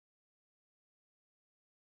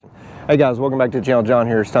Hey guys, welcome back to the channel. John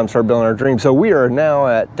here. It's time to start building our dream. So we are now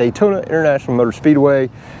at Daytona International Motor Speedway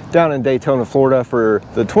down in Daytona, Florida for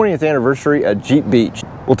the 20th anniversary at Jeep Beach.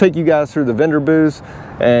 We'll take you guys through the vendor booths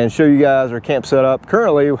and show you guys our camp setup.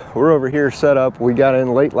 Currently, we're over here set up. We got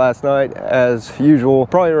in late last night as usual,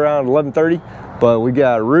 probably around 11:30. But we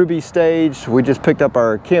got Ruby staged. We just picked up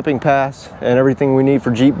our camping pass and everything we need for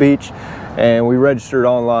Jeep Beach, and we registered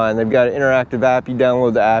online. They've got an interactive app. You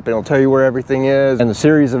download the app and it'll tell you where everything is and the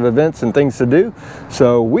series of events and things to do.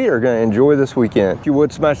 So we are gonna enjoy this weekend. If you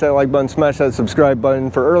would, smash that like button, smash that subscribe button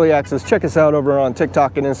for early access. Check us out over on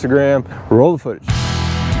TikTok and Instagram. Roll the footage.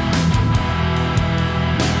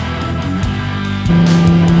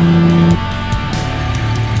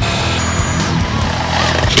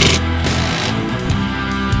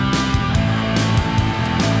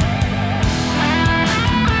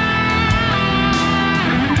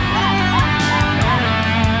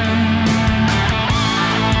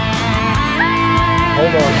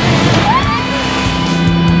 Hold on.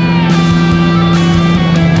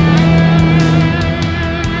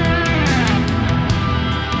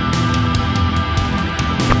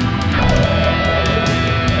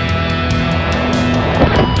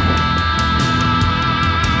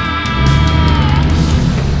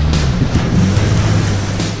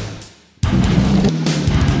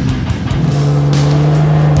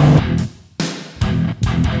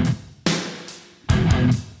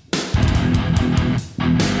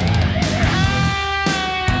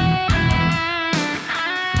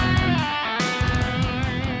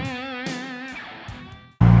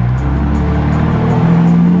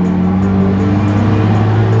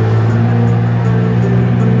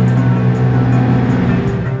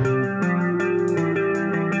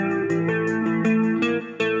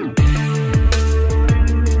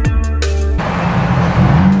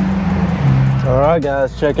 All right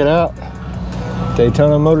guys, check it out.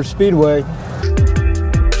 Daytona Motor Speedway.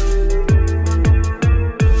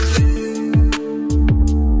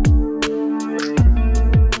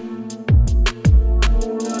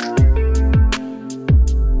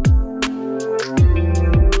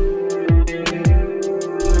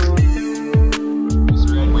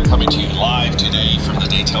 We're coming to you live today from the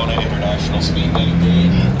Daytona International Speedway.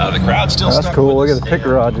 The crowd's still That's cool. Look at the pit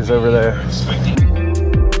garages over there.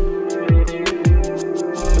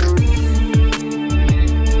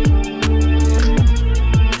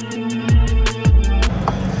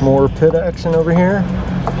 More pit action over here.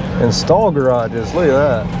 Install garages, look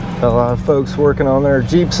at that. A lot of folks working on their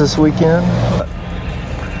Jeeps this weekend.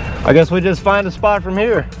 I guess we just find a spot from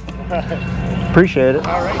here. Appreciate it.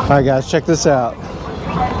 All right guys, check this out.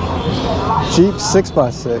 Jeep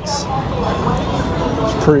 6x6.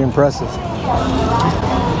 It's pretty impressive.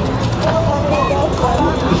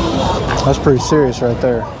 That's pretty serious right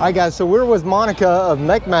there. All right guys, so we're with Monica of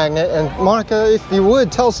Mech Magnet, and Monica, if you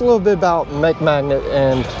would, tell us a little bit about Mech Magnet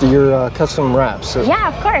and your custom wraps.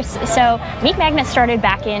 Yeah, of course. So Mech Magnet started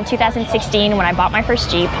back in 2016 when I bought my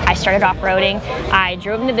first Jeep. I started off-roading. I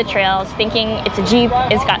drove into the trails thinking it's a Jeep,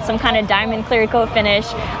 it's got some kind of diamond clear coat finish.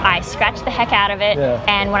 I scratched the heck out of it,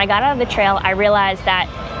 and when I got out of the trail, I realized that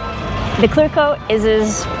the clear coat is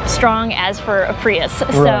as strong as for a Prius,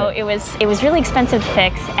 so it was really expensive to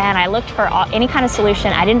fix, and I looked for any kind of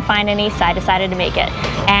solution. I didn't find any, so I decided to make it.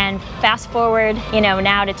 And fast forward,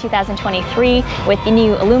 now to 2023 with the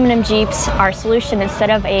new aluminum Jeeps, our solution,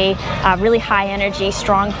 instead of a really high energy,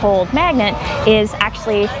 strong hold magnet, is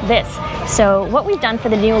actually this. So what we've done for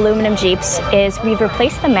the new aluminum Jeeps is we've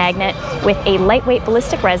replaced the magnet with a lightweight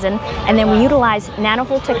ballistic resin, and then we utilize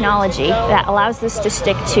nanohole technology that allows this to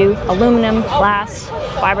stick to aluminum, glass,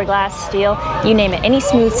 fiberglass, steel, you name it, any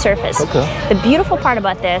smooth surface. The beautiful part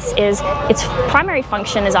about this is its primary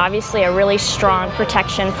function is obviously a really strong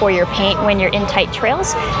protection for your paint when you're in tight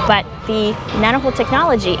trails, but the nanohole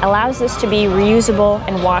technology allows this to be reusable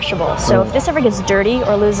and washable. So if this ever gets dirty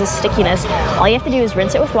or loses stickiness, all you have to do is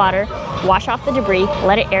rinse it with water, wash off the debris,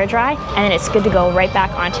 let it air dry, and then it's good to go right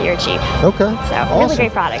back onto your Jeep. So awesome. Really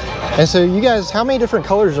great product. And so you guys, how many different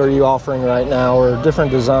colors are you offering right now, or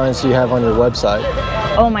different designs do you have on your website?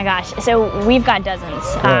 Oh my gosh, so we've got dozens,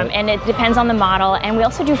 and it depends on the model, and we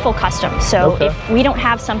also do full custom. So if we don't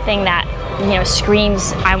have something that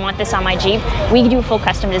screams, I want this on my Jeep, we do full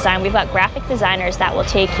custom design. We've got graphic designers that will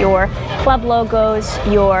take your club logos,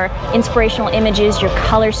 your inspirational images, your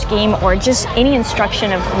color scheme, or just any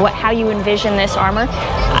instruction of how you envision this armor.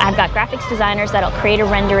 I've got graphics designers that'll create a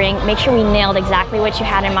rendering, make sure we nailed exactly what you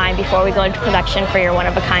had in mind before we go into production for your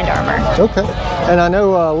one-of-a-kind armor. Okay. And I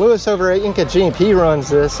know Lewis over at Inca Jeep, he runs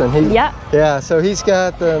this, and he so he's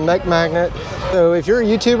got the Mech Magnet. So if you're a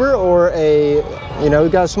YouTuber or a You know, you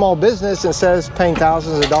got a small business, instead of paying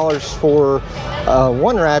thousands of dollars for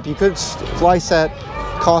one wrap, you could slice that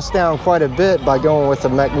cost down quite a bit by going with a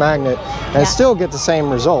mech magnet and still get the same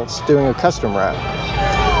results doing a custom wrap.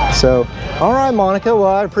 So, all right, Monica, well,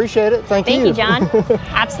 I appreciate it. Thank you. Thank you, John.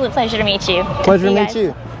 Absolute pleasure to meet you. Pleasure to meet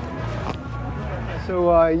you.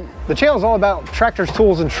 So the channel is all about tractors,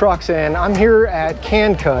 tools, and trucks, and I'm here at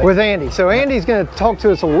Can Cut with Andy. So Andy's going to talk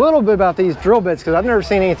to us a little bit about these drill bits because I've never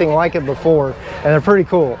seen anything like it before, and they're pretty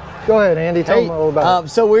cool. Go ahead, Andy, tell them a little about it.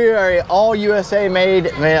 So we are an all USA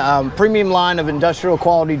made premium line of industrial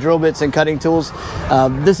quality drill bits and cutting tools.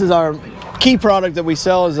 This is our key product that we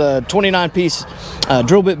sell, is a 29-piece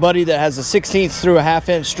drill bit buddy that has a 1/16 through a 1/2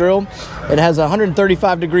 inch drill. It has a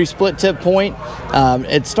 135-degree split tip point.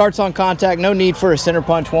 It starts on contact, no need for a center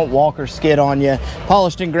punch, won't walk or skid on you.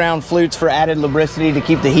 Polished and ground flutes for added lubricity to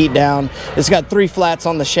keep the heat down. It's got 3 flats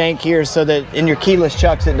on the shank here so that in your keyless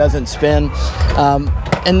chucks it doesn't spin.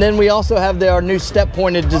 And then we also have our new step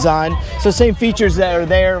pointed design. So same features that are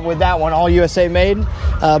there with that one, all USA made.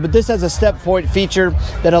 But this has a step point feature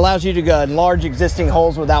that allows you to go enlarge existing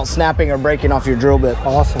holes without snapping or breaking off your drill bit.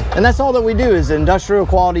 Awesome. And that's all that we do, is industrial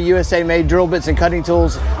quality USA made drill bits and cutting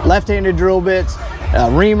tools, left-handed drill bits,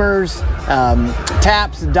 reamers,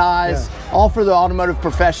 taps, dies, all for the automotive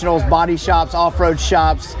professionals, body shops, off-road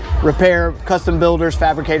shops, repair, custom builders,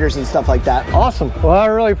 fabricators, and stuff like that. Awesome. Well, I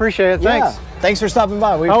really appreciate it. Thanks. Yeah. Thanks for stopping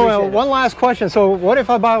by. We appreciate it. One last question. So what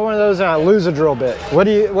if I buy one of those and I lose a drill bit?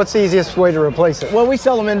 What's the easiest way to replace it? Well, we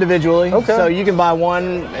sell them individually. Okay. So you can buy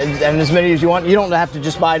one and as many as you want. You don't have to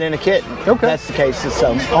just buy it in a kit. Okay. That's the case.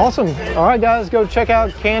 So awesome. All right, guys, go check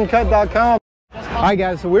out cancut.com. All right,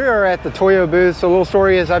 guys, so we are at the Toyo booth. So a little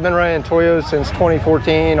story is I've been running Toyos since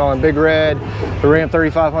 2014 on Big Red, the Ram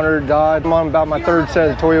 3500 Dodge. I'm on about my 3rd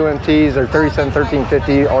set of Toyo MTs. They're 37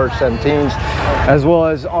 1350 R17s, as well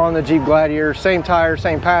as on the Jeep Gladiator. Same tire,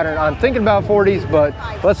 same pattern. I'm thinking about 40s, but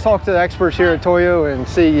let's talk to the experts here at Toyo and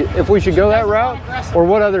see if we should go that route or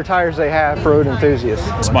what other tires they have for road enthusiasts.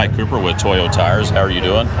 It's Mike Cooper with Toyo Tires. How are you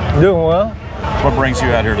doing? Doing well. What brings you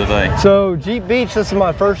out here today? So Jeep Beach, this is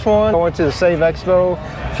my first one. I went to the Save Expo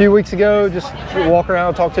a few weeks ago, just walk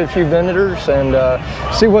around, talk to a few vendors and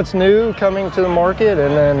see what's new coming to the market,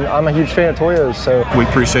 and then I'm a huge fan of Toyos. So we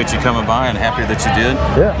appreciate you coming by and happy that you did.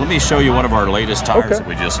 Yeah. Let me show you one of our latest tires that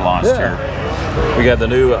we just launched here. We got the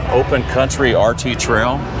new Open Country RT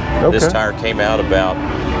Trail. This tire came out about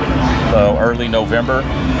early November.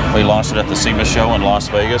 We launched it at the SEMA show in Las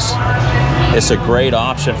Vegas. It's a great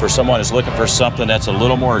option for someone who's looking for something that's a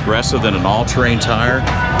little more aggressive than an all-terrain tire,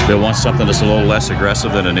 that wants something that's a little less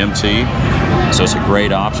aggressive than an MT. So it's a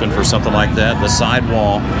great option for something like that. The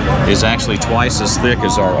sidewall is actually twice as thick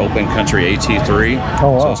as our Open Country AT3.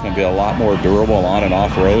 Oh, wow. So it's going to be a lot more durable on and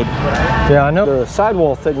off-road. Yeah, I know the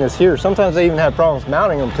sidewall thickness here, sometimes they even have problems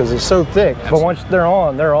mounting them because it's so thick. Absolutely. But once they're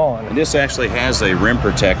on, they're on. And this actually has a rim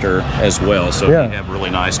protector as well. So if you have really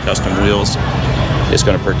nice custom wheels, it's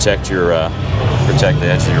going to protect the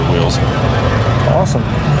edge of your wheels. Awesome.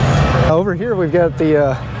 Over here we've got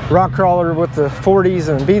the rock crawler with the 40s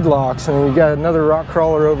and beadlocks, and we've got another rock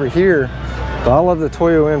crawler over here. But I love the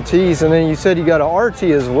Toyo MTs, and then you said you got an RT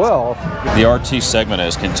as well. The RT segment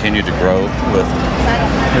has continued to grow with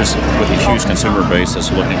a huge consumer base that's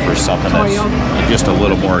looking for something that's just a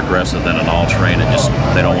little more aggressive than an all-terrain.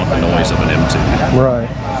 They don't want the noise of an MT. Right.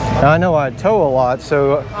 Now, I know I tow a lot,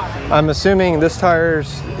 so I'm assuming this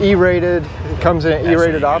tire's E-rated. It comes in an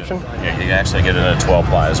E-rated option? Yeah, you can actually get it in a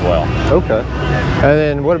 12-ply as well. Okay. And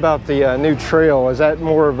then what about the new Trail? Is that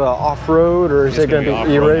more of a off-road, or is it going to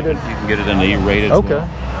be E-rated? You can get it in the E-rated as well.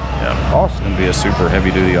 Yeah. Awesome. It's going to be a super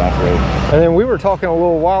heavy-duty off-road. And then we were talking a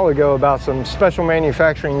little while ago about some special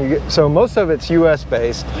manufacturing. So most of it's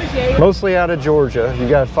U.S.-based, mostly out of Georgia. You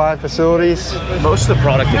got 5 facilities. Most of the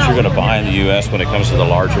product that you're going to buy in the U.S. when it comes to the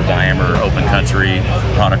larger diameter open country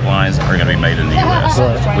product lines are going to be made in the U.S.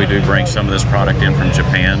 Right. We do bring some of this product in from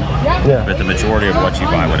Japan, but the majority of what you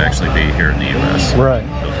buy would actually be here in the U.S. Right.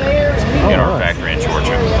 In our factory in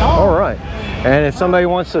Georgia. All right. And if somebody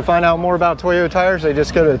wants to find out more about Toyo Tires, they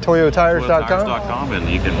just go to toyotires.com. Toyotires.com, and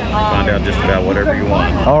you can find out just about whatever you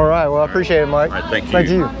want. All right. Well, I appreciate it, Mike. All right, thank you. Thank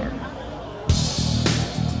you.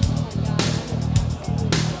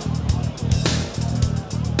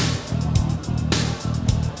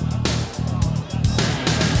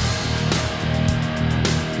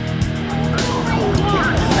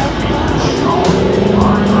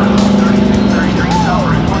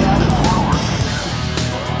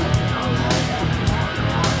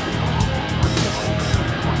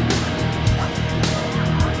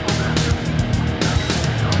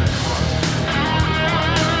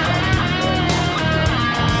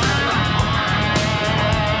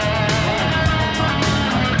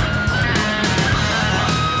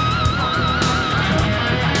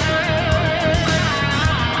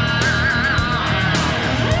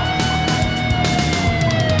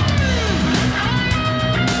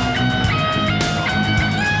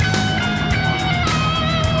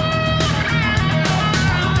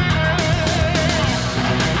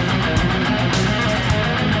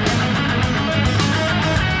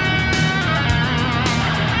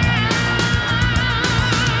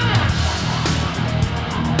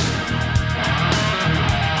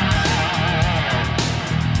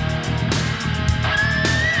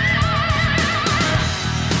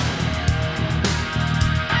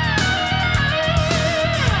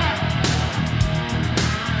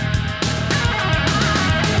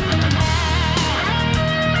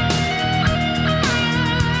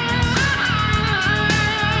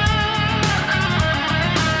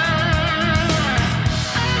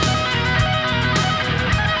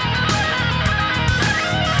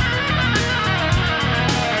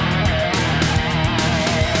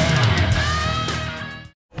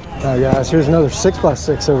 guys, here's another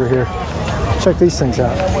 6x6 over here. Check these things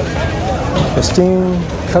out. Esteem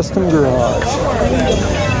Custom Garage.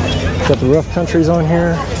 Got the rough countries on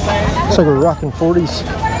here. Looks like we're rocking 40s.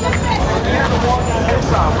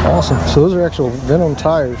 Awesome. So those are actual Venom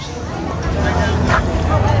tires.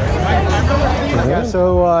 Yeah,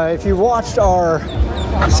 so if you watched our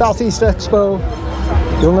Southeast Expo,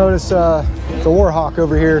 you'll notice the Warhawk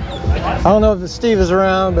over here. I don't know if Steve is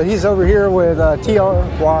around, but he's over here with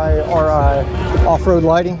TRYRI off-road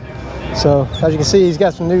lighting. So as you can see, he's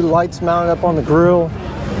got some new lights mounted up on the grill,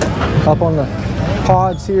 up on the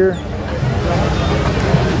pods here.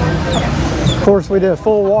 Of course, we did a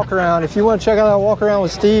full walk around. If you want to check out that walk around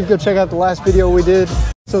with Steve, go check out the last video we did.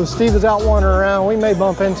 So Steve is out wandering around. We may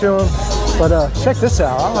bump into him, but check this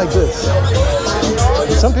out. I like this.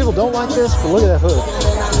 Some people don't like this, but look at that hood.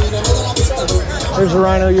 There's the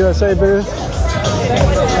Rhino USA booth.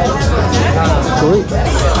 Sweet.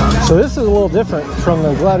 So this is a little different from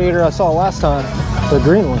the Gladiator I saw last time, the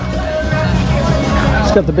green one.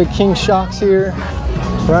 It's got the big King shocks here,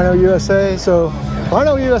 Rhino USA. So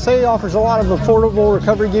Rhino USA offers a lot of affordable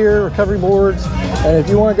recovery gear, recovery boards, and if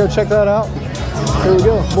you want to go check that out, here we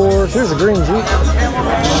go. Boards. Here's a green Jeep.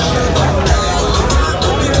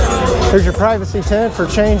 Here's your privacy tent for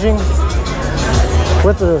changing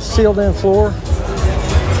with the sealed-in floor.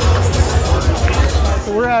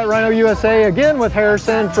 So we're at Rhino USA again with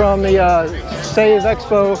Harrison from the Save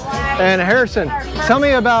Expo. And Harrison, tell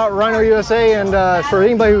me about Rhino USA and for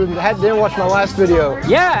anybody who didn't watch my last video.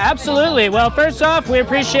 Yeah, absolutely. Well, first off, we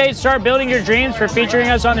appreciate Start Building Your Dreams for featuring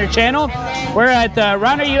us on their channel. We're at the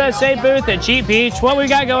Rhino USA booth at Jeep Beach. What we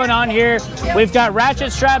got going on here, we've got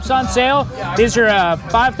ratchet straps on sale. These are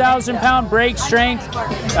 5,000 pound brake strength,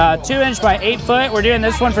 2" by 8 foot. We're doing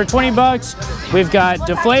this one for 20 bucks. We've got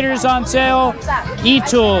deflators on sale,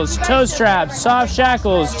 e-tools, toe straps, soft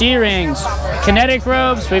shackles, D-rings, kinetic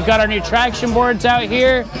ropes. We've got our new traction boards out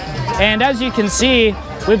here. And as you can see,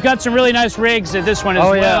 we've got some really nice rigs at this one as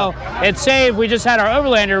well. At Save, we just had our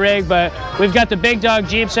Overlander rig, but we've got the big dog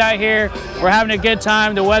Jeeps out here. We're having a good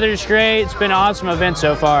time. The weather's great. It's been an awesome event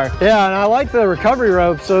so far. Yeah, and I like the recovery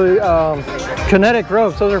ropes, so kinetic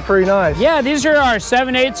ropes, those are pretty nice. Yeah, these are our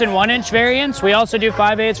 7/8 and 1" variants. We also do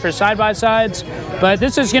 5/8 for side-by-sides, but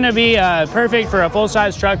this is gonna be perfect for a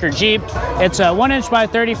full-size truck or Jeep. It's a 1" by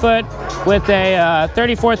 30 foot with a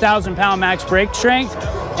 34,000 pound max brake strength.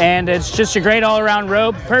 And it's just a great all-around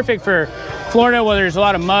rope, perfect for Florida where there's a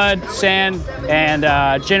lot of mud, sand, and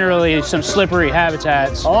generally some slippery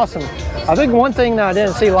habitats. Awesome. I think one thing that I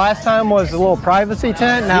didn't see last time was the little privacy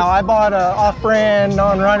tent. Now I bought an off-brand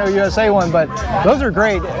non-Rhino USA one, but those are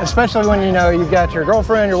great, especially when you know you've got your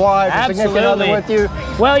girlfriend, your wife, your significant other with you.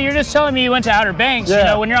 Well, you're just telling me you went to Outer Banks. Yeah. You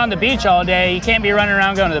know, when you're on the beach all day, you can't be running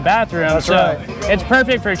around going to the bathroom. That's so right. It's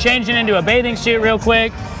perfect for changing into a bathing suit real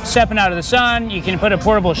quick, stepping out of the sun. You can put a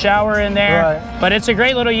portable shower in there. Right. But it's a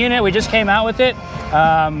great little unit. We just came out with it.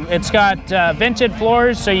 It's got vented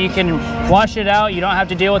floors, so you can wash it out. You don't have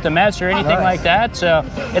to deal with the mess or anything like that. So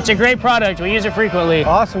it's a great product. We use it frequently.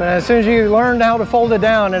 Awesome. And as soon as you learn how to fold it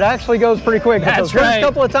down, it actually goes pretty quick. But That's the first right.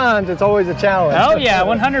 couple of times, it's always a challenge. Oh yeah,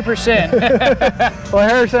 100%. Well,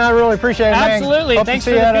 Harrison, I really appreciate it, man. Absolutely. Hope Thanks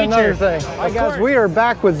to for see the you at feature. another thing. All right, guys, course. we are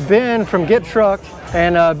back with Ben from Get Truck.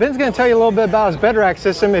 And Ben's going to tell you a little bit about his bed rack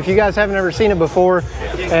system if you guys haven't ever seen it before.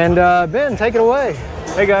 And Ben, take it away.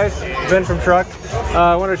 Hey guys, Ben from Truck.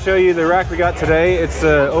 I want to show you the rack we got today. It's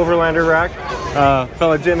the Overlander rack.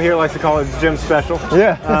 Fella Jim here likes to call it Jim Special.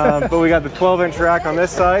 Yeah. But we got the 12" rack on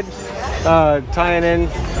this side, tying in.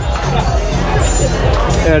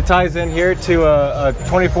 And it ties in here to a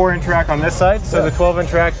 24" rack on this side. So the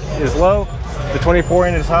 12" rack is low, the 24"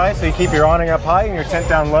 is high. So you keep your awning up high and your tent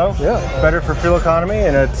down low. Yeah. Better for fuel economy,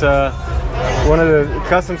 and it's one of the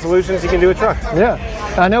custom solutions you can do with truck. Yeah.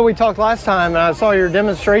 I know we talked last time and I saw your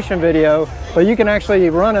demonstration video, but you can actually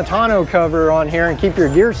run a tonneau cover on here and keep your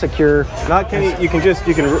gear secure. You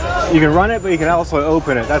can run it, but you can also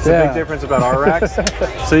open it. That's the big difference about our racks.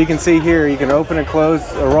 So you can see here, you can open and close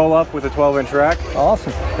a roll up with a 12" rack.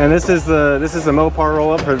 Awesome. And this is the Mopar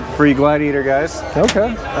roll up for you Gladiator guys.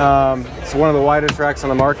 Okay. It's one of the widest racks on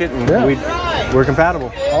the market, and we're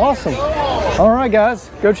compatible. Awesome. All right, guys,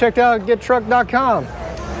 go check out gettruck.com.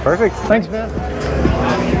 Perfect. Thanks, Ben.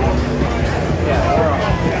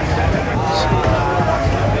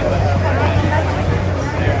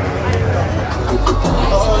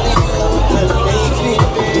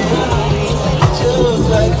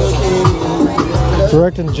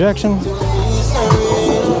 Direct injection.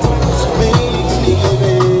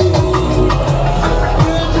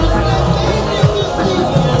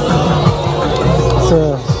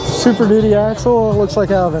 It's a Super Duty axle. It looks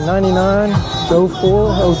like out of a 99,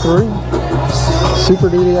 04, 03. Super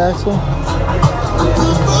Duty axle.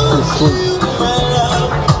 Pretty sweet.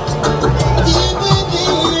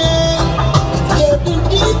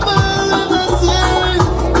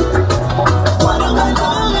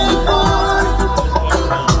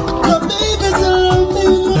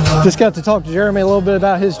 Just got to talk to Jeremy a little bit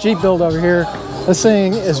about his Jeep build over here. This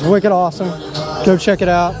thing is wicked awesome. Go check it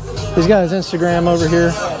out. He's got his Instagram over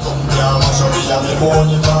here.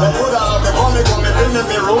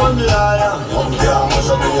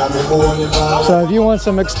 So if you want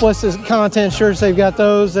some explicit content shirts, they've got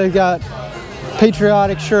those. They've got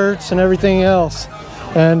patriotic shirts and everything else.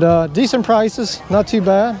 And decent prices, not too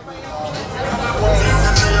bad.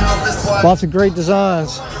 Lots of great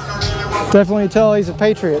designs. Definitely tell he's a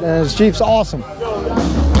patriot, and his Jeep's awesome.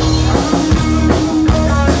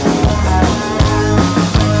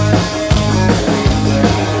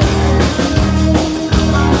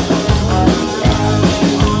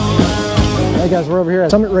 Hey guys, we're over here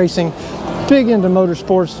at Summit Racing. Big into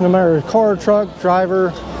motorsports, no matter car, truck,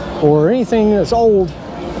 driver, or anything that's old,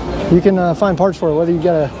 you can find parts for it, whether you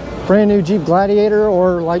got a brand new Jeep Gladiator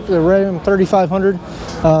or like the Ram 3500.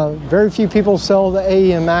 Very few people sell the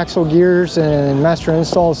AEM axle gears and master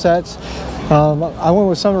install sets. I went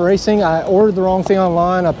with Summit Racing. I ordered the wrong thing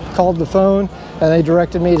online. I called the phone and they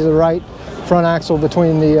directed me to the right front axle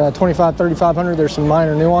between the 3500. There's some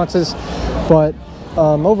minor nuances, but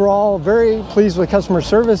overall very pleased with customer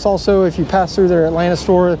service. Also, if you pass through their Atlanta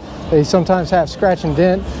store, they sometimes have scratch and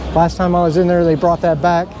dent. Last time I was in there, they brought that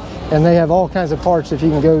back, and they have all kinds of parts if you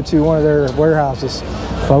can go to one of their warehouses.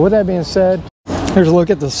 But with that being said, here's a look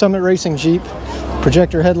at the Summit Racing Jeep.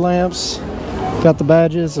 Projector headlamps, got the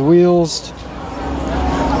badges, the wheels.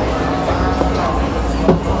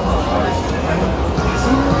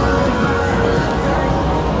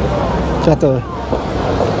 Got the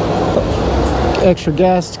extra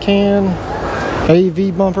gas can,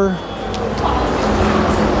 AV bumper.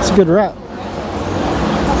 It's a good wrap.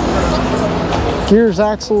 Gears,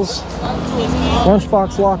 axles,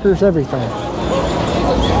 lunchbox lockers, everything.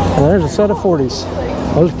 And there's a set of 40s.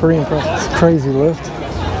 Those are pretty impressive. Crazy lift.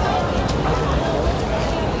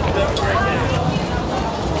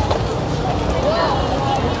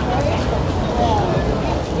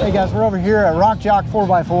 Hey guys, we're over here at Rock Jock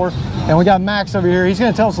 4x4, and we got Max over here. He's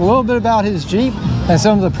going to tell us a little bit about his Jeep and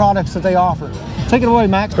some of the products that they offer. Take it away,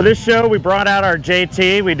 Max. For this show, we brought out our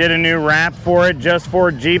JT. We did a new wrap for it just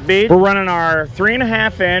for Jeep Beach. We're running our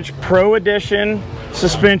 3.5-inch Pro Edition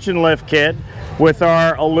suspension lift kit with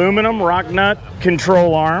our aluminum rock nut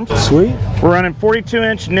control arms. Sweet. We're running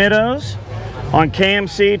 42-inch Nittos on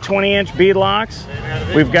KMC 20-inch beadlocks.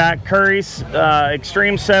 We've got Curry's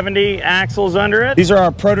Extreme 70 axles under it. These are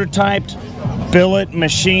our prototyped billet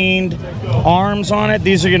machined arms on it.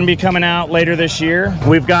 These are going to be coming out later this year.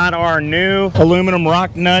 We've got our new aluminum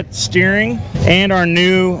rock nut steering and our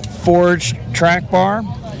new forged track bar.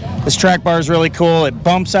 This track bar is really cool. It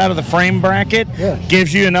bumps out of the frame bracket,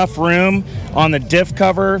 gives you enough room on the diff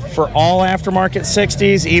cover for all aftermarket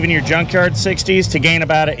 60s, even your junkyard 60s, to gain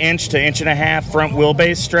about 1 inch to 1.5 inch front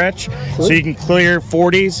wheelbase stretch. Cool. So you can clear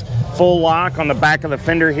 40s full lock on the back of the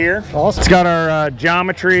fender here. Awesome. It's got our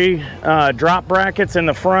geometry drop brackets in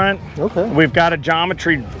the front. Okay. We've got a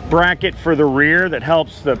geometry bracket for the rear that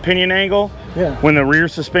helps the pinion angle. Yeah. When the rear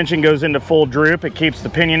suspension goes into full droop, it keeps the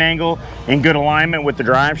pinion angle in good alignment with the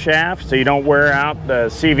drive shaft, so you don't wear out the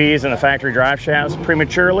CVs and the factory drive shafts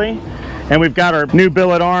prematurely. And we've got our new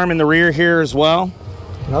billet arm in the rear here as well.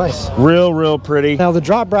 Nice. Real pretty. Now the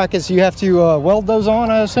drop brackets, you have to weld those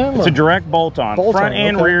on, I assume? It's a direct bolt on. Front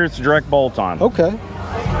and rear, it's a direct bolt on. Okay.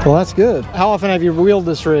 Well, that's good. How often have you wheeled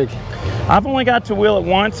this rig? I've only got to wheel it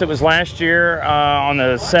once. It was last year on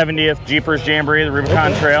the 70th Jeepers Jamboree, the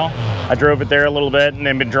Rubicon Trail. I drove it there a little bit and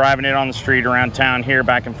then been driving it on the street around town here,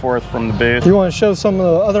 back and forth from the booth. You want to show some of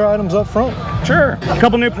the other items up front? Sure. A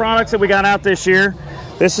couple new products that we got out this year.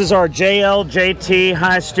 This is our JLJT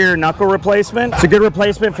high steer knuckle replacement. It's a good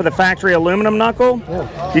replacement for the factory aluminum knuckle.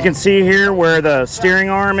 Yeah. You can see here where the steering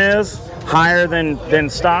arm is higher than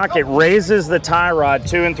stock. It raises the tie rod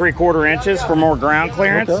 2 3/4 inches for more ground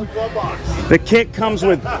clearance. Okay. The kit comes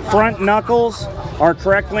with front knuckles, our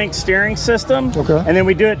correct link steering system, and then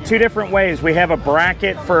we do it 2 different ways. We have a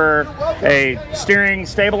bracket for a steering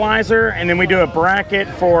stabilizer, and then we do a bracket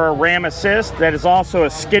for ram assist that is also a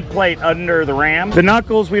skid plate under the ram. The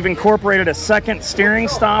knuckles, we've incorporated a second steering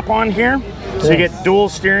stop on here, so you get dual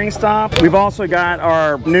steering stop. We've also got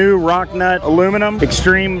our new rock nut aluminum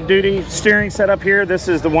extreme duty steering set up here. This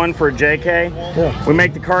is the one for JK. Yeah. We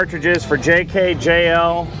make the cartridges for JK,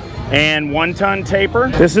 JL, and 1-ton taper.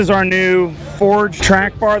 This is our new forged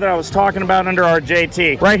track bar that I was talking about under our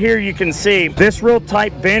JT. Right here you can see this real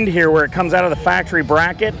tight bend here where it comes out of the factory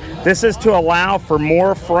bracket. This is to allow for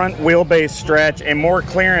more front wheelbase stretch and more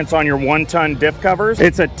clearance on your 1-ton diff covers.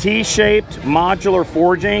 It's a T-shaped modular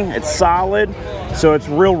forging. It's solid, so it's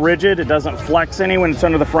real rigid. It doesn't flex any when it's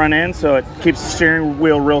under the front end, so it keeps the steering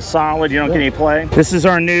wheel real solid. You don't get any play. This is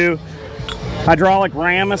our new hydraulic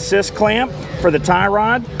ram assist clamp for the tie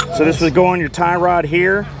rod. So this would go on your tie rod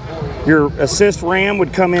here. Your assist ram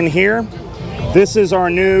would come in here. This is our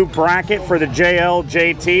new bracket for the JL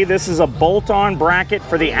JT. This is a bolt-on bracket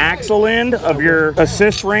for the axle end of your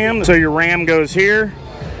assist ram. So your ram goes here,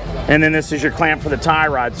 and then this is your clamp for the tie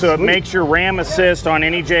rod. So it makes your ram assist on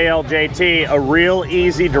any JL JT a real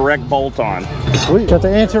easy direct bolt-on. Sweet. Got the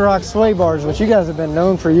anti-rock sway bars, which you guys have been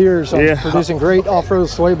known for years on producing great off-road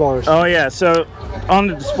sway bars. Oh yeah, so on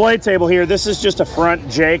the display table here, this is just a front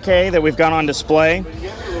JK that we've got on display.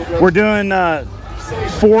 We're doing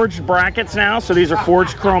forged brackets now, so these are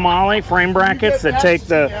forged chromoly frame brackets that take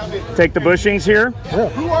the bushings here.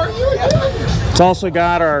 It's also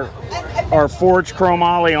got our forged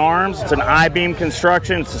chromoly arms. It's an I-beam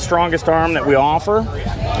construction. It's the strongest arm that we offer.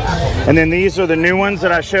 And then these are the new ones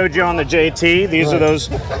that I showed you on the JT. These are those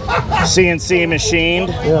CNC machined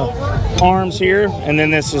arms here. And then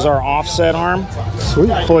this is our offset arm.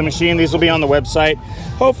 Sweet. Fully machined. These will be on the website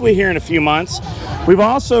hopefully here in a few months. We've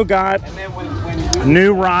also got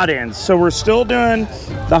new rod ends. So we're still doing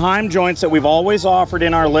the Heim joints that we've always offered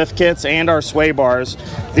in our lift kits and our sway bars.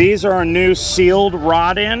 These are our new sealed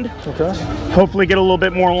rod end. Okay. Hopefully get a little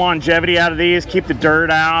bit more longevity out of these, keep the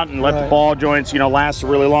dirt out and let the ball joints, you know, last a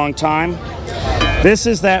really long time. This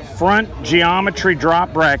is that front geometry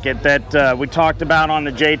drop bracket that we talked about on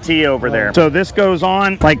the JT over there. So this goes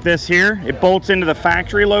on like this here. It bolts into the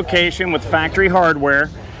factory location with factory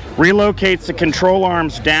hardware, relocates the control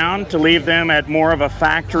arms down to leave them at more of a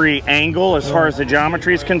factory angle as far as the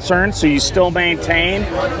geometry is concerned, so you still maintain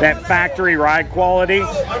that factory ride quality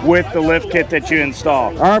with the lift kit that you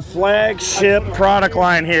install. Our flagship product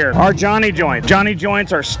line here, our Johnny joints. Johnny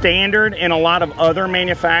joints are standard in a lot of other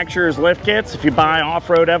manufacturers' lift kits. If you buy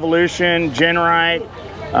Off-Road Evolution, Genrite,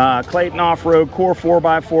 Clayton Off-Road, Core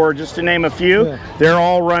 4x4, just to name a few, they're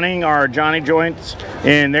all running our Johnny joints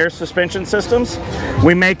in their suspension systems.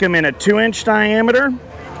 We make them in a 2-inch diameter,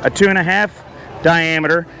 a 2.5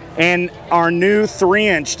 diameter, and our new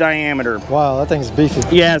 3-inch diameter. Wow, that thing's beefy.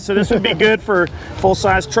 Yeah, so this would be good for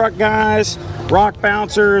full-size truck guys, rock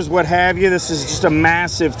bouncers, what have you. This is just a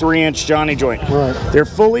massive 3-inch Johnny joint. Right. They're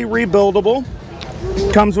fully rebuildable.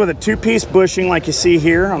 Comes with a 2-piece bushing like you see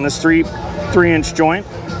here on this 3-inch joint.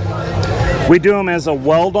 We do them as a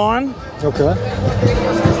weld-on. Okay.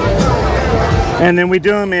 And then we do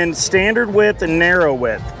them in standard width and narrow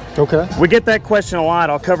width. Okay. We get that question a lot.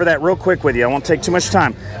 I'll cover that real quick with you. I won't take too much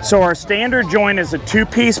time. So our standard joint is a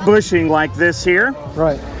 2-piece bushing like this here.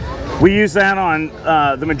 Right. We use that on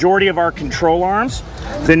the majority of our control arms.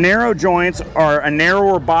 The narrow joints are a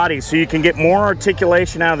narrower body, so you can get more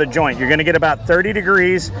articulation out of the joint. You're going to get about 30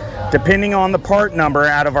 degrees, depending on the part number,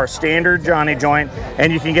 out of our standard Johnny joint,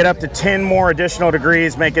 and you can get up to 10 more additional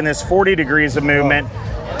degrees, making this 40 degrees of movement,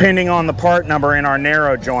 depending on the part number in our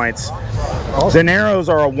narrow joints. Awesome. The narrows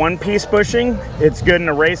are a 1-piece bushing. It's good in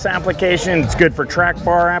a race application. It's good for track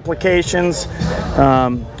bar applications.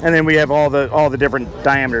 And then we have all the different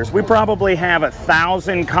diameters. We probably have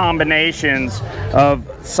 1,000 combinations of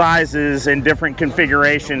sizes and different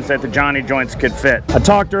configurations that the Johnny joints could fit. I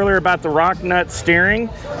talked earlier about the rock nut steering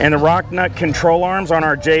and the rock nut control arms on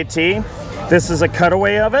our JT. This is a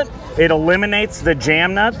cutaway of it. It eliminates the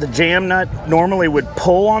jam nut. The jam nut normally would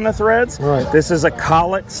pull on the threads. Right. This is a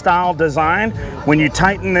collet style design. When you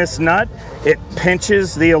tighten this nut, it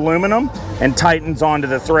pinches the aluminum and tightens onto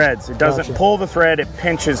the threads. It doesn't pull the thread, it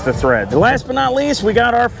pinches the thread. Last but not least, we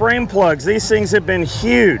got our frame plugs. These things have been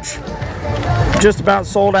huge. Just about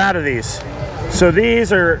sold out of these. So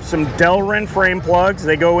these are some Delrin frame plugs.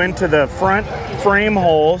 They go into the front frame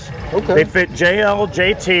holes. Okay. They fit JL,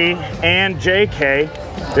 JT, and JK.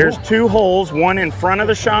 There's 2 holes, one in front of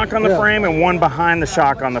the shock on the frame and one behind the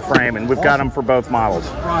shock on the frame, and we've got them for both models.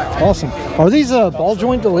 Awesome. Are these ball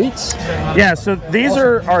joint deletes? Yeah, so these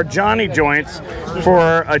are our Johnny joints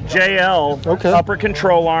for a JL upper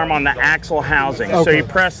control arm on the axle housing. So you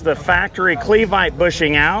press the factory Cleveite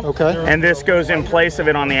bushing out, and this goes in place of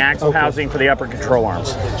it on the axle housing for the upper control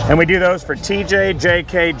arms. And we do those for TJ,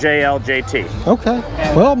 JK, JL, JT. Okay.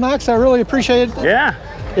 Well, Max, I really appreciate it. Yeah.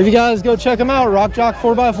 If you guys go check them out,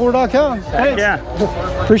 rockjock4x4.com. Thanks.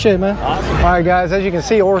 Yeah. Appreciate it, man. Awesome. All right, guys, as you can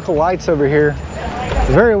see, Oracle lights over here.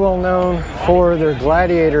 very well known for their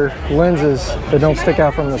Gladiator lenses that don't stick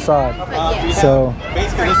out from the side. So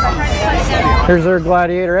here's their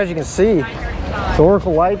Gladiator. As you can see, the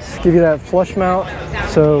Oracle lights give you that flush mount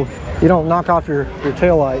so you don't knock off your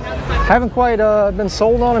tail light. Haven't quite been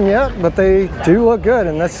sold on them yet, but they do look good,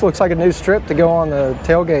 and this looks like a new strip to go on the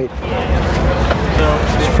tailgate.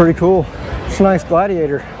 It's pretty cool. It's a nice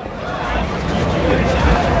Gladiator.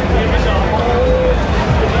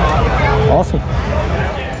 Awesome.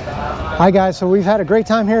 Hi guys, so we've had a great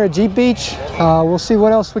time here at Jeep Beach. We'll see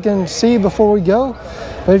what else we can see before we go.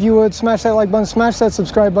 But if you would, smash that like button, smash that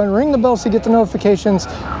subscribe button, ring the bell so you get the notifications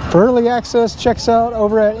for early access. Check us out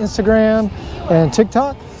over at Instagram and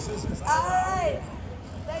TikTok. All right.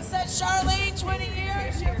 They said Charlene, 20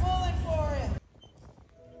 years, you're pulling for it.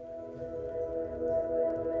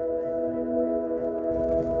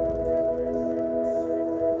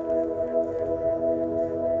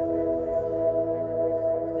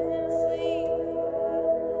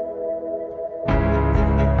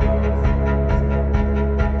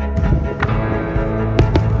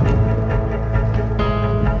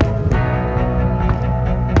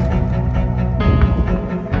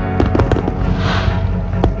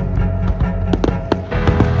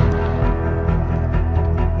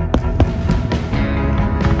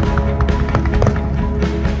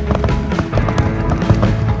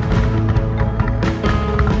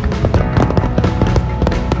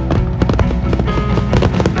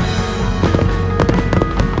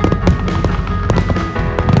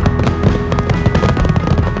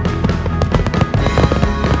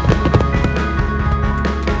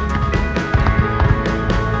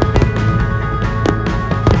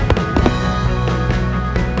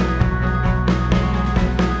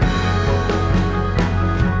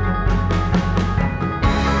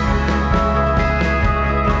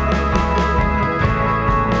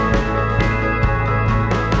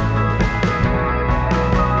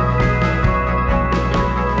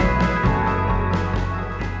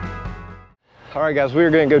 All right guys, we are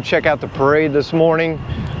going to go check out the parade this morning.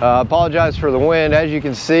 Apologize for the wind. As you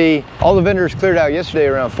can see, all the vendors cleared out yesterday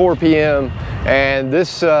around 4 p.m. and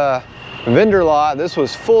this vendor lot, this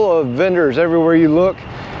was full of vendors everywhere you look.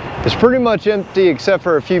 It's pretty much empty except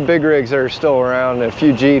for a few big rigs that are still around and a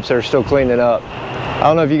few Jeeps that are still cleaning up. I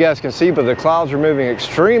don't know if you guys can see, but the clouds are moving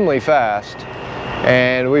extremely fast.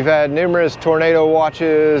 And we've had numerous tornado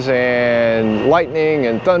watches and lightning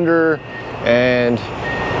and thunder, and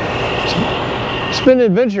it's been an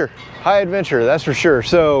adventure, high adventure, that's for sure.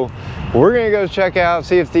 So we're gonna go check out,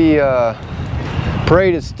 see if the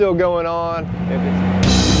parade is still going on.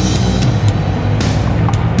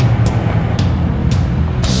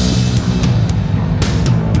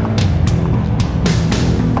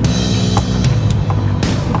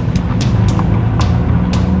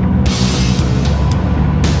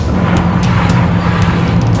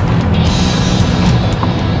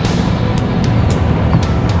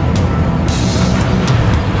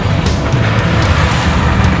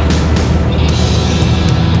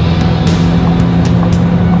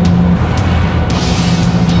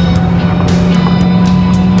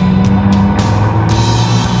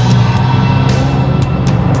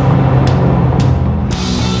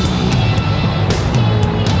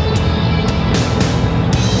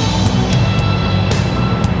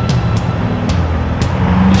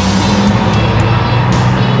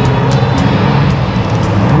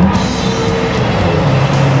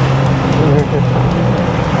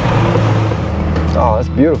 Oh, that's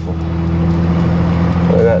beautiful.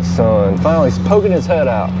 Look at that sun. Finally, he's poking his head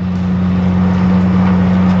out.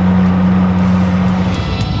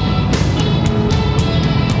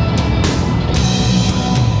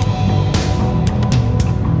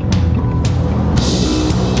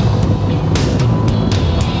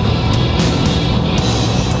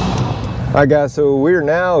 All right guys, so we're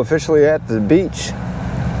now officially at the beach.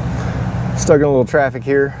 Stuck in a little traffic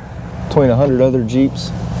here between 100 other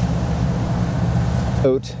Jeeps.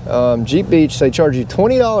 Jeep Beach, they charge you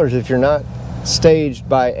 $20 if you're not staged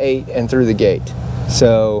by 8 and through the gate.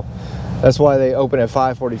 So that's why they open at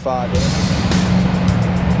 5:45.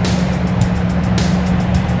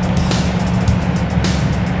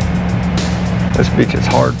 This beach is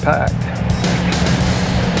hard packed.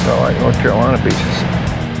 Not like North Carolina beaches.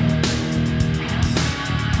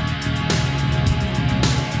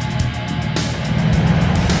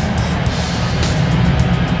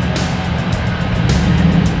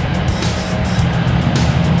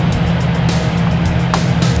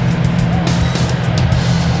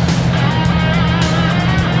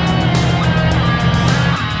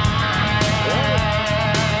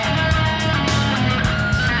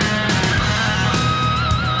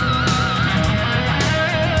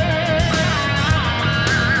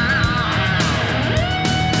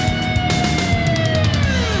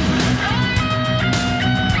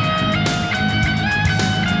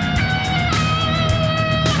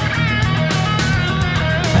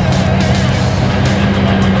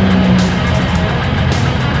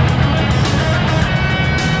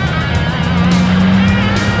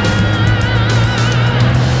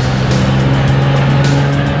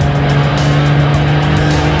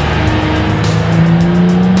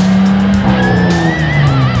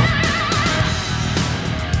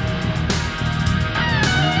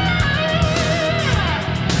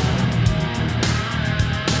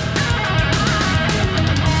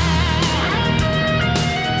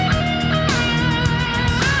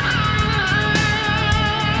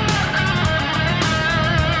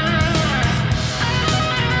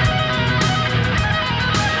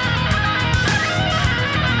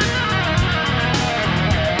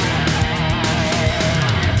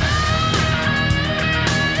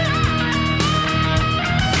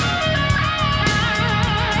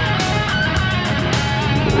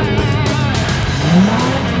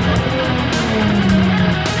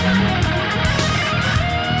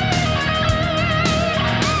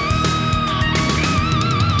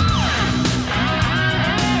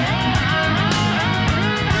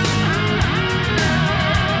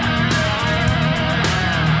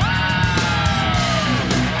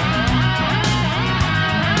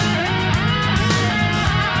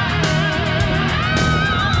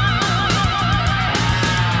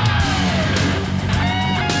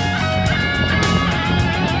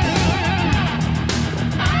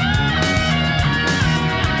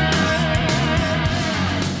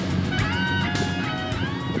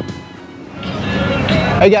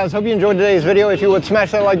 Hey guys, hope you enjoyed today's video. If you would,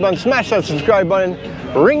 smash that like button, smash that subscribe button,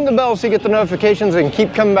 ring the bell so you get the notifications, and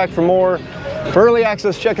keep coming back for more. For early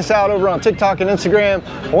access, check us out over on TikTok and Instagram.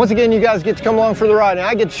 Once again, you guys get to come along for the ride, and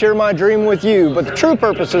I get to share my dream with you. But the true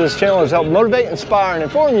purpose of this channel is to help motivate, inspire, and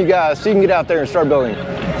inform you guys so you can get out there and start building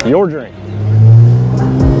your dream.